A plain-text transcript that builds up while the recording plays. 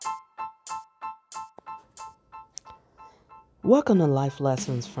Welcome to Life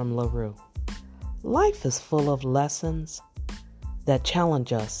Lessons from LaRue. Life is full of lessons that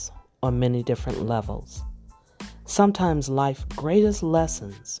challenge us on many different levels. Sometimes life's greatest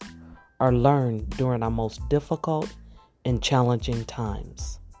lessons are learned during our most difficult and challenging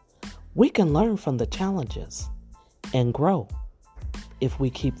times. We can learn from the challenges and grow if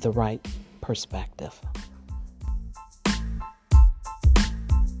we keep the right perspective.